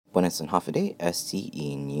Buenas and Hafide,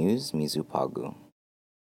 STE News, Mizupagu.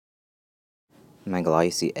 Magalay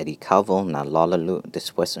si Eddie Calvo na lalalu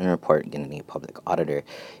después un report ginani public auditor.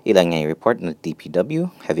 Ilang ngay report na DPW,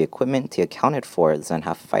 heavy equipment ti accounted for zan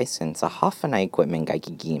hafaisen sa half na equipment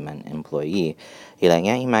gagigiman employee. Ilang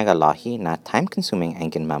ngay magalahi na time-consuming ang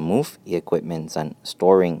can move equipment zan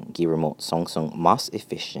storing gi remote songsong mas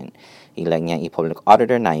efficient. Ilang ngay public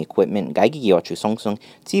auditor na equipment gagigiyochu songsong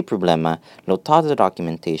ti problema lotada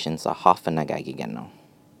documentation sa half na gagigano.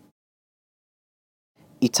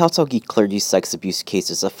 Itatawag clergy sex abuse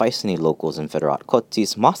cases affects ni locals in federal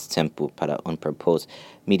courts mas tempo para un proposed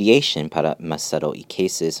mediation para masero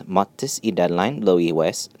cases matis deadline lo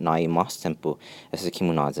iwes na mas tempo as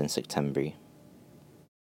kimunaz in September.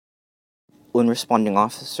 Un responding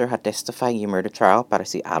officer had testified in murder trial para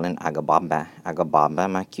si Alan Agababa. Agababa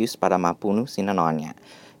accused para mapuno sinanonya.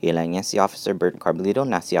 Ilang niya si Officer Bert Carbolito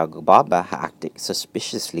na si Agababa ha acted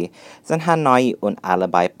suspiciously zan hanay un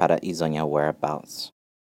alibi para izonya whereabouts.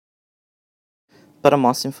 Para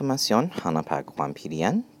más información,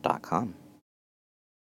 hanapag1pdn.com.